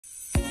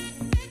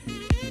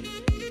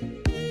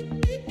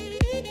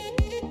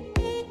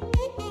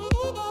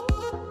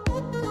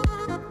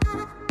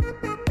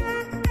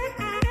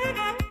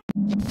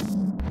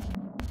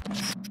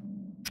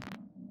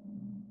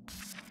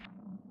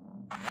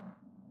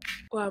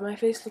Wow, my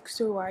face looks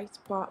so white,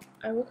 but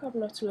I woke up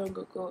not too long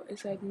ago.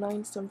 It's like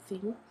 9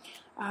 something.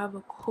 I have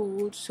a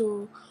cold,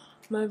 so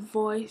my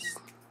voice,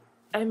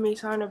 I may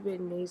sound a bit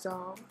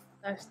nasal.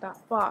 That's that.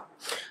 But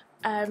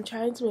I'm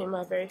trying to make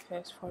my very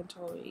first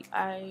frontal wig.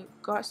 I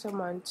got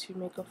someone to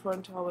make a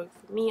frontal wig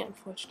for me.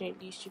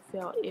 Unfortunately, she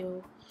fell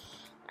ill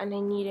and I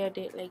needed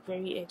it like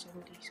very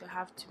urgently, so I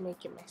have to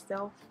make it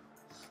myself.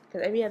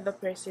 Because every other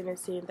person is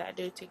saying that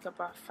it'll take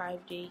about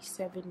 5 days,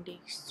 7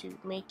 days to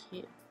make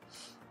it,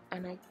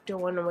 and I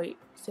don't want to wait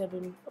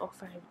 7 or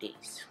 5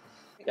 days.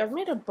 Like, I've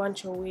made a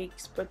bunch of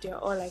wigs, but they're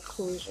all like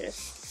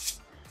closures.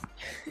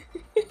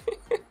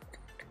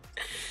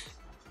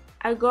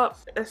 I got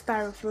a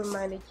styrofoam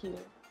mannequin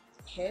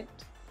head,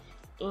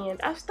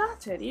 and I've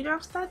started.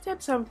 I've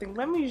started something.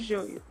 Let me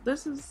show you.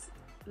 This is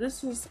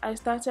I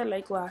started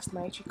like last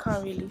night. You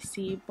can't really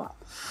see, but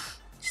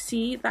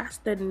see, that's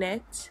the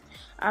net.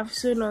 I've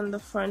sewn on the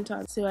front,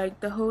 so like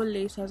the whole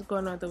lace has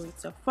gone all the way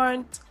to the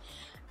front,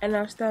 and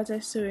I've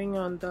started sewing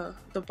on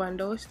the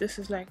bundles. This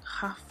is like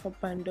half a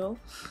bundle,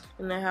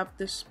 and I have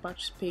this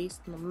much space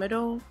in the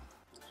middle.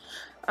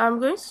 I'm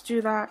going to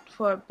do that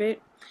for a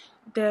bit,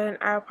 then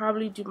I'll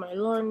probably do my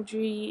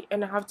laundry,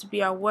 and I have to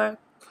be at work.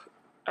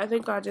 I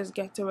think I'll just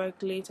get to work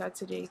later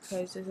today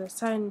because it's a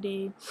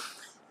Sunday,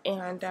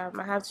 and I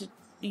have to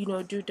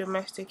do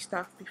domestic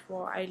stuff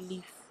before I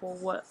leave for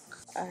work.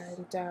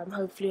 And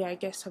hopefully I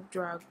get some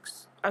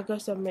drugs, I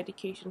got some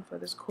medication for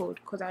this cold,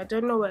 because I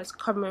don't know where it's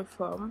coming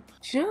from.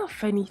 Do you know a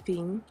funny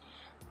thing?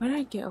 When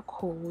I get a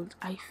cold,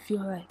 I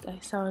feel like I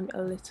sound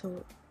a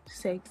little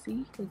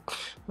sexy. Like,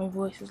 my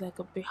voice is like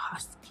a bit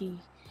husky,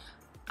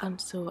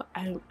 and so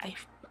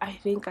I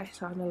think I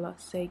sound a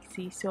lot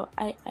sexy. So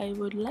I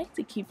would like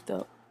to keep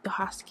the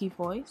husky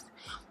voice,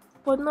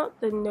 but not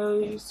the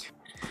nose.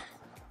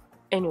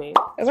 Anyway,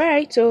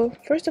 alright, so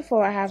first of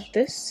all, I have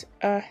this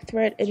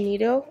thread and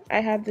needle. I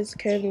had this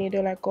curved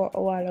needle I got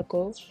a while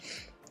ago.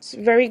 It's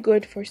very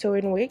good for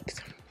sewing wigs.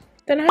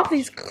 Then I have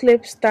these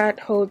clips that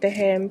hold the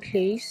hair in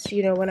place,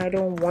 when I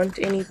don't want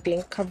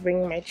anything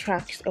covering my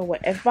tracks or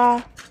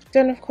whatever.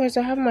 Then of course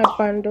I have my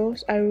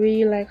bundles. I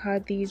really like how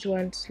these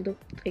ones look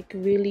like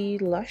really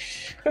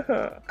lush.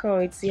 Can't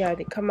wait to see how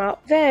they come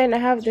out. Then I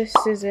have the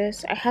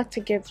scissors. I had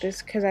to get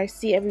this because I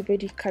see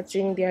everybody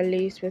cutting their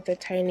lace with the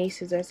tiny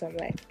scissors. I'm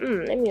like,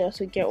 let me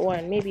also get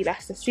one. Maybe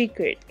that's the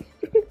secret.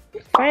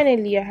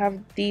 Finally, I have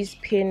these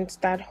pins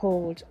that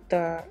hold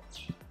the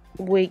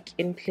wig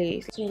in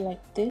place. So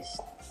like this.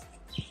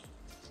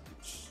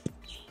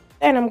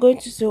 Then I'm going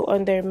to sew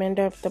on the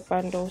remainder of the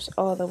bundles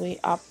all the way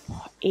up,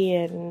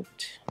 and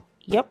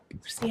yep,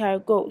 see how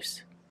it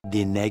goes.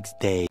 The next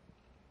day.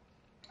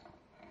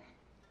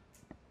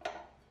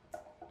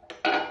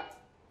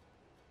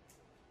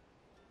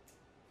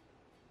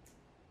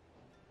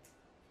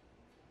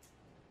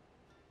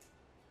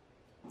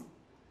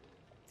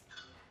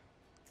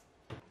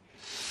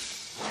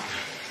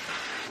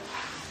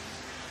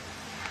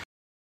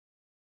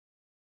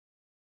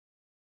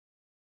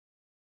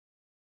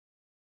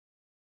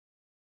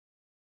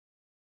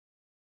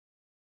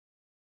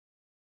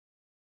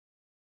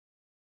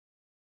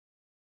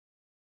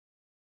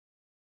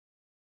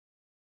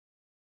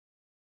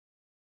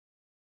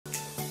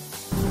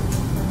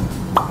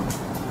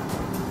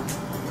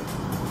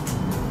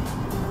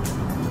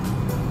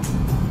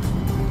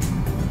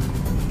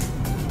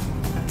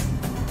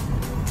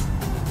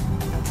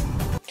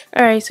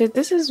 Alright, so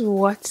this is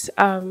what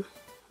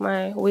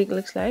my wig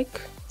looks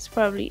like.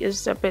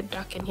 It's a bit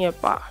dark in here,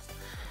 but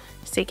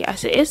let's take it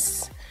as it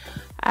is.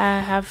 I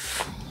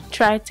have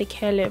tried to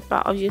curl it,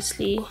 but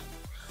obviously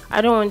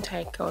I don't want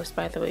tight curls,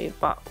 by the way,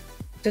 but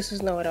this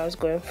is not what I was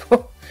going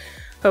for.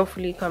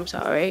 Hopefully it comes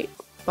out right.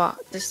 But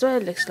this is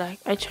what it looks like.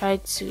 I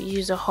tried to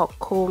use a hot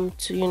comb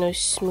to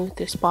smooth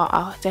this part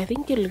out. I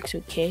think it looks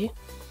okay.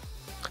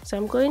 So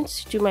I'm going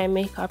to do my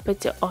makeup,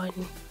 put it on,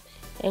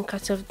 and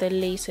cut off the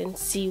lace and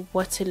see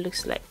what it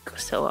looks like.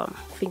 So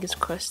fingers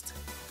crossed.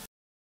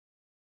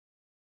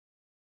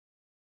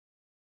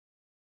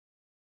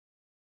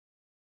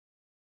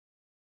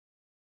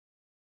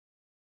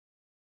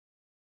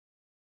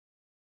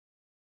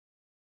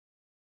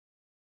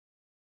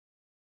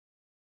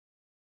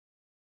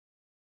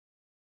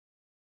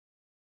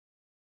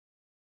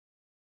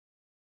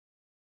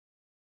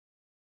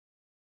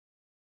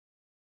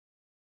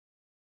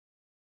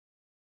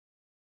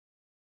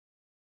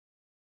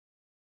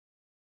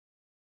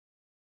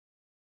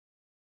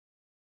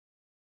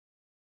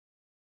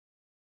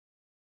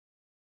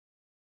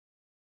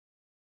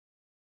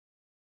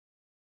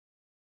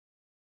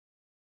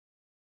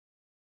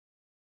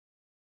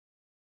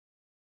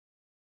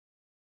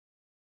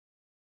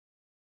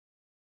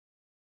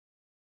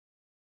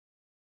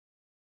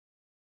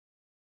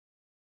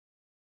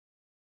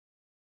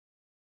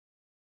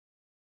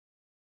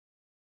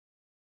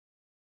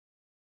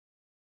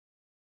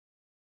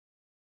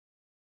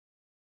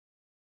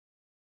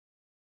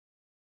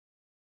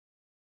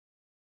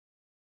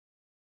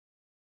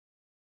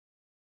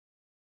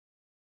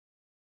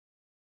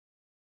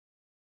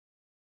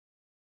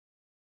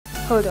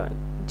 Hold on,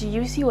 do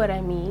you see what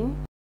I mean?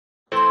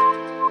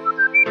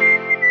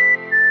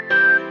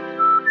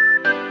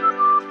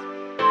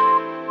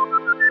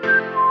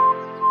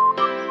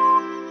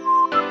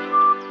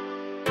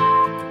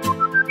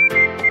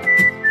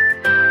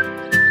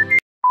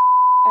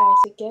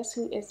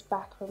 Eto is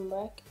back from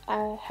work.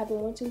 I have been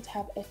wanting to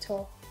have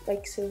Eto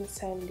like since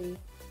Sunday,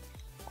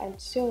 and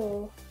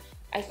so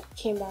I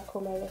came back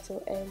home a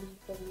little early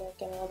from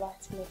work and I'm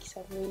about to make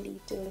some really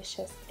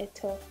delicious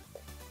Eto,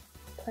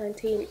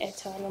 plantain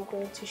Eto, and I'm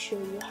going to show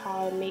you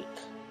how I make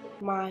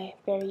my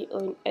very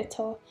own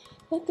Eto.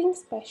 Nothing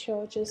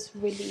special, just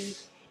really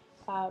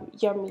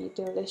yummy,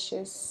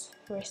 delicious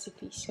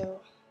recipe.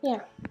 So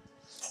yeah,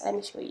 let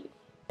me show you.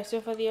 So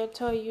for the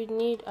Eto, you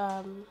need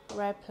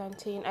ripe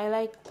plantain. I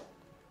like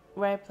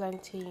ripe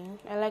plantain.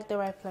 I like the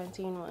ripe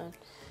plantain one,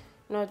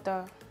 not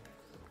the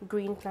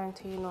green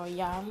plantain or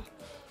yam.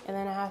 And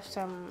then I have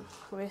some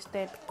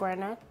roasted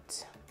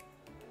granite,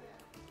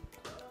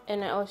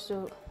 and I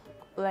also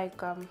like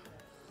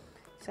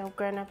some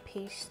granite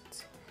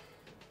paste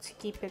to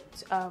keep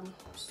it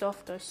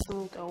soft or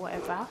smooth or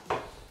whatever.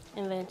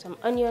 And then some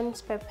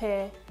onions,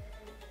 pepper,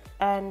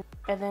 and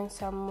then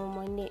some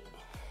momone.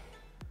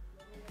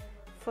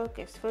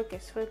 Focus,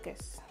 focus,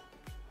 focus.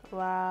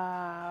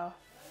 Wow.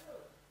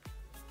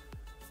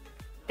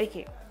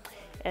 Okay,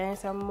 and then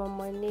some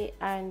momone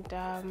and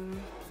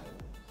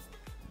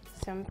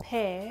some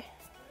pear.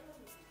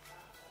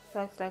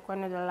 That's like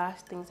one of the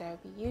last things I'll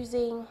be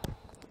using.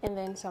 And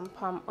then some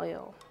palm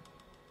oil.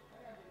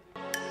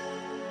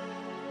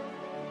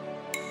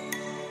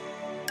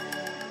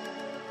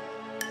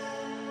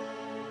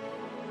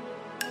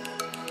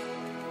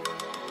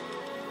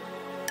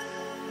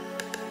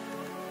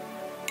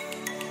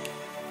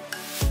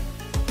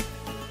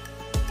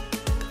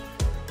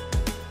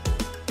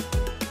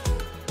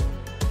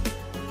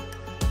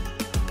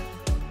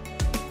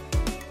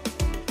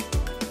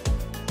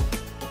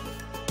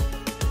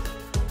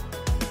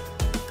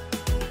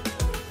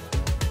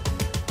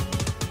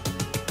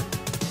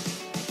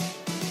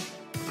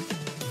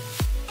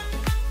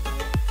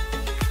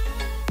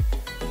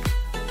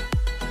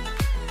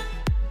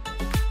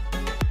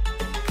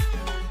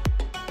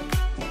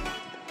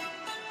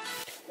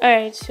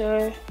 Alright,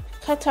 so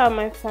cut out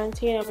my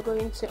plantain. I'm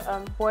going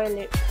to boil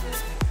it.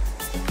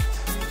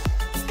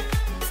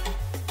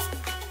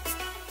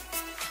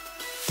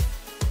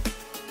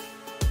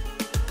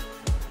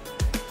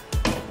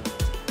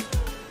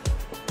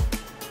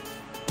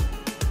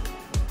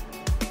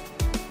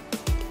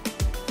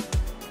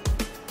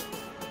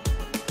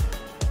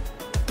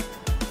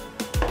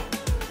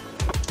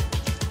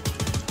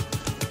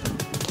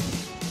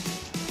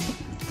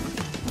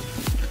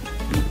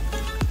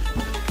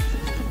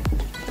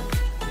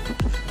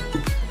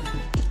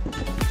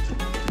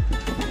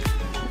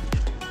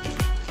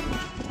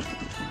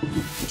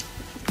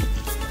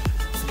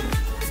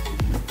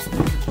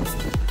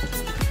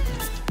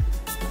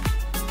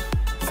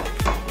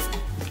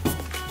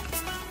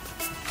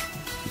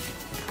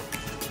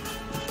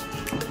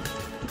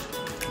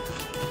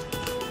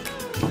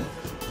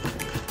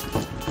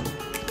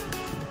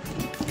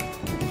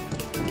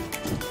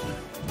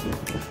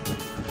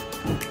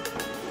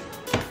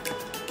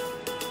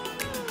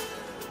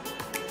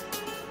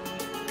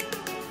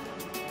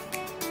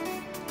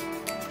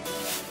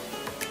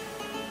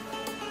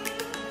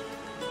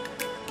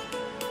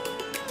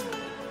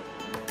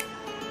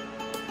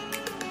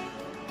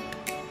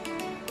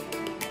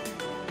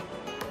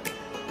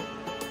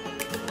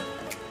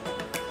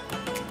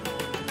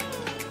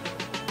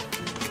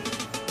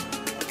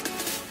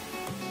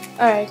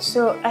 Alright,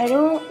 so I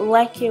don't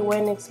like it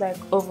when it's like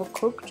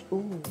overcooked.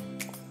 Ooh.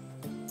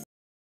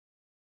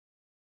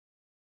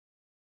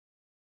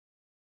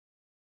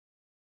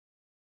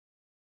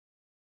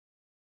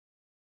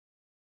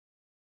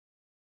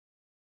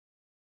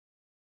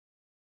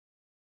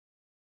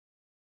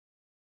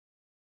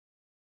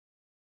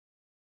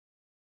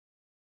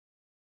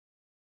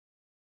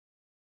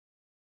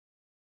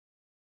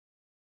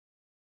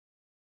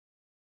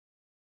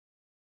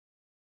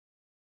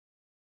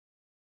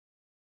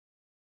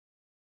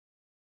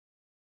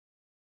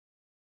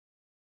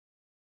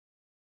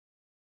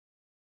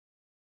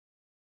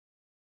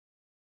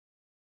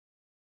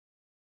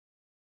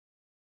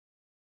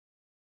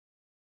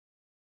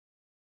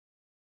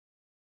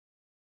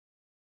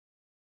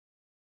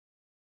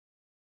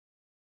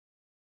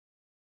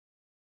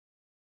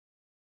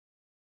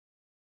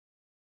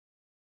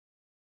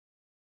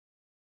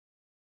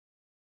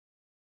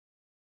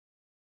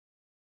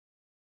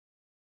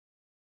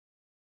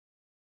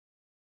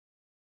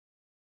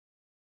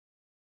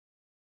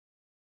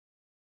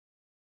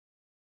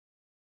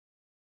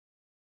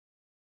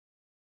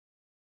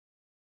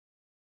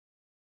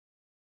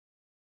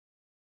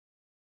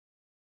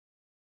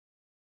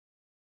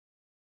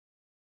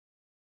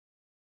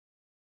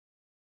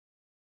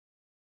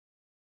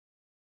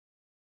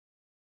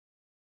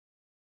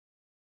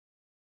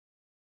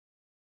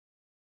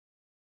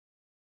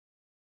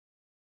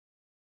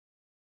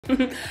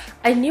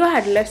 I knew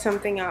I had left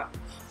something out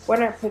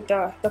when I put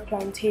the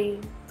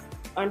plantain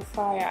on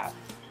fire.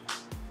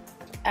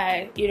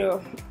 I,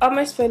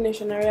 almost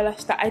finished, and I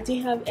realized that I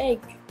didn't have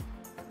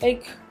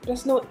egg.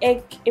 There's no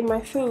egg in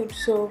my food,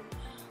 so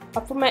I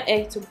put my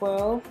egg to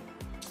boil,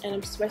 and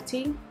I'm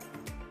sweating.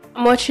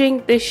 I'm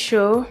watching this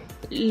show,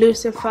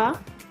 Lucifer,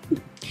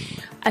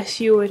 as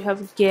you would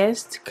have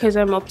guessed, because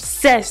I'm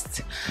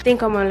obsessed. I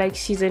think I'm on like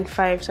season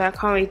 5, so I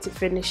can't wait to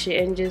finish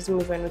it and just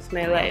move on with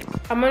my life.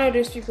 I'm one of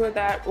those people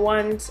that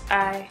once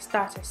I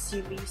start a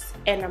series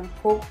and I'm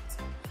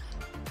hooked,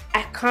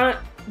 I can't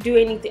do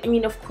anything. I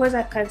mean, of course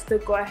I can still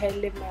go ahead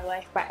and live my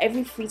life, but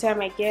every free time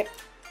I get,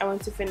 I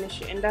want to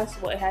finish it, and that's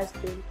what it has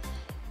been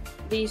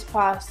these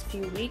past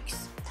few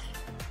weeks.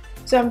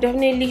 So I'm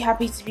definitely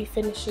happy to be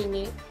finishing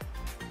it.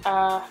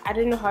 I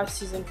don't know how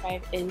season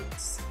 5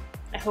 ends.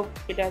 I hope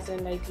it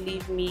doesn't like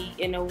leave me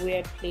in a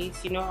weird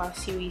place. You know how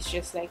series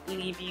just like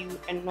leave you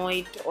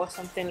annoyed or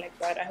something like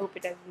that. I hope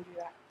it doesn't do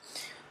that.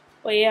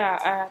 But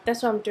yeah,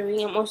 that's what I'm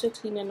doing. I'm also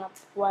cleaning up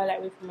while I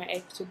wait for my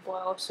egg to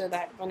boil, so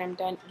that when I'm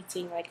done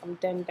eating, like I'm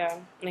done,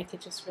 and I can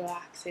just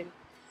relax and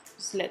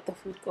just let the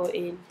food go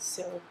in.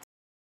 So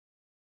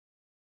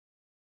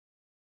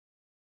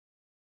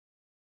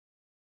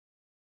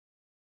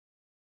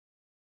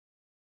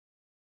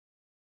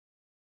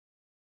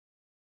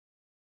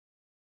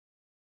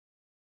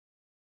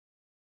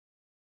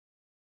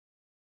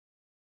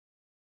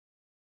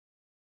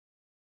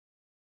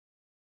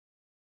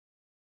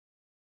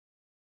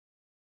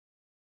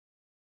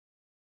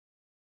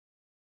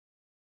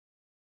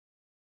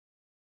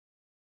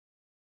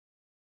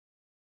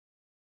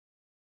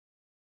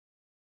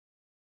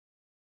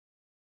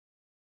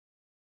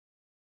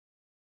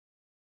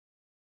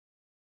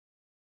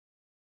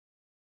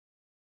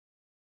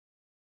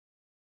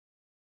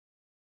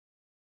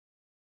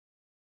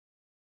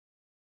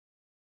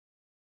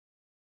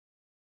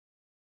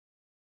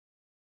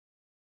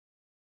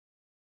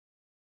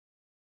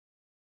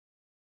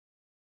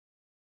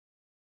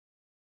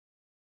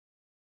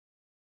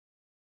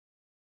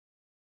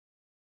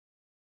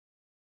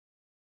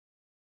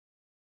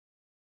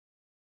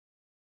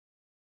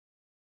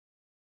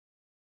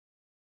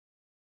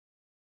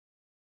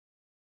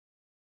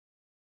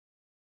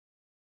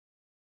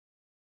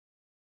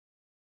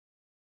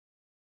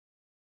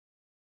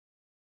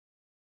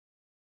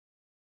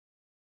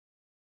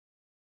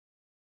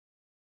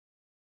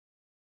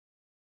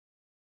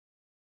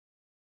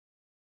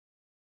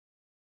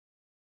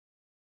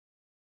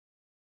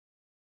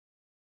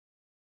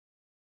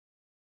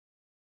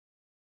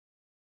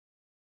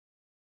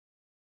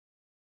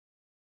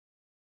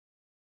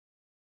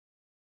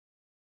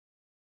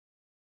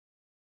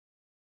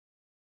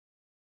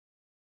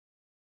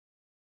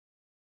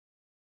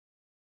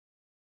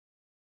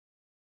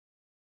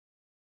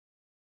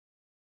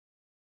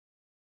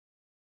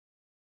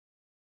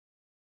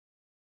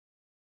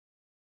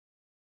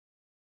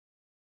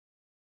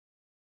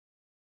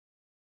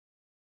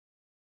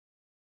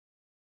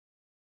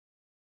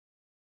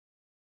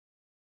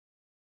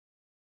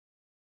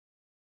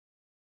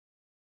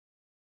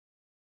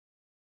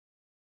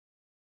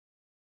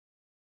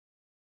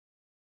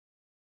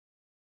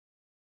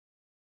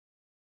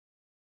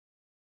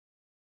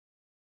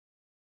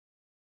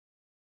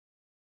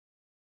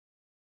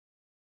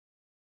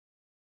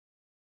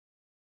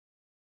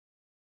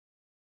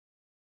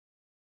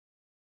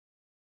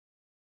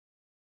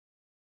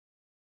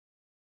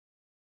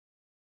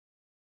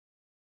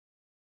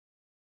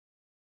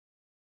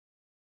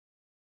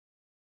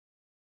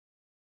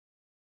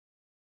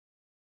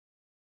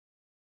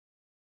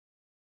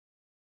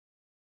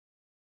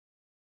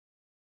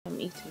I'm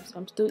eating. So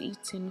I'm still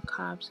eating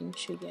carbs and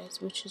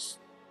sugars, which is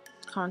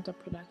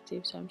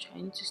counterproductive. So I'm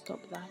trying to stop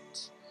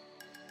that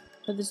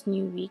for this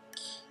new week.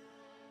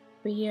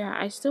 But yeah,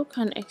 I still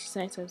can't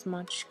exercise as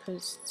much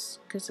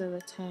because of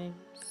the times,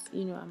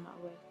 you know, I'm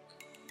at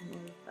work and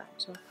all of that.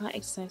 So I can't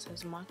exercise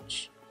as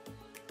much,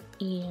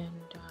 and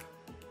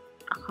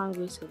I can't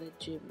go to the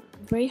gym.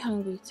 I'm very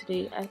hungry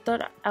today. I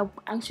thought I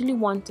actually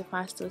want to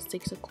fast till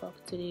 6 o'clock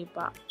today,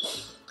 but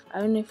I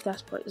don't know if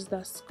that's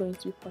going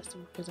to be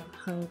possible because I'm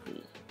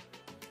hungry.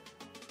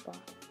 But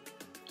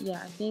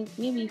yeah, I think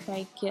maybe if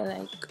I get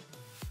like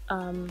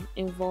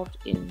involved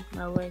in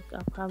my work,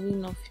 I'll probably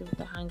not feel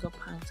the hunger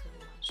pangs as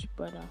much.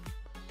 But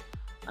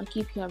I'll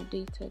keep you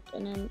updated,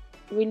 and I'm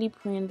really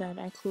praying that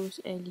I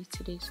close early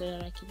today so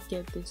that I can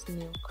get this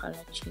nail color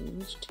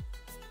changed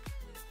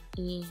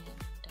and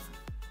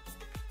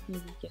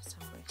maybe get some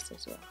rest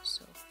as well.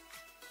 So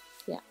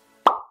yeah.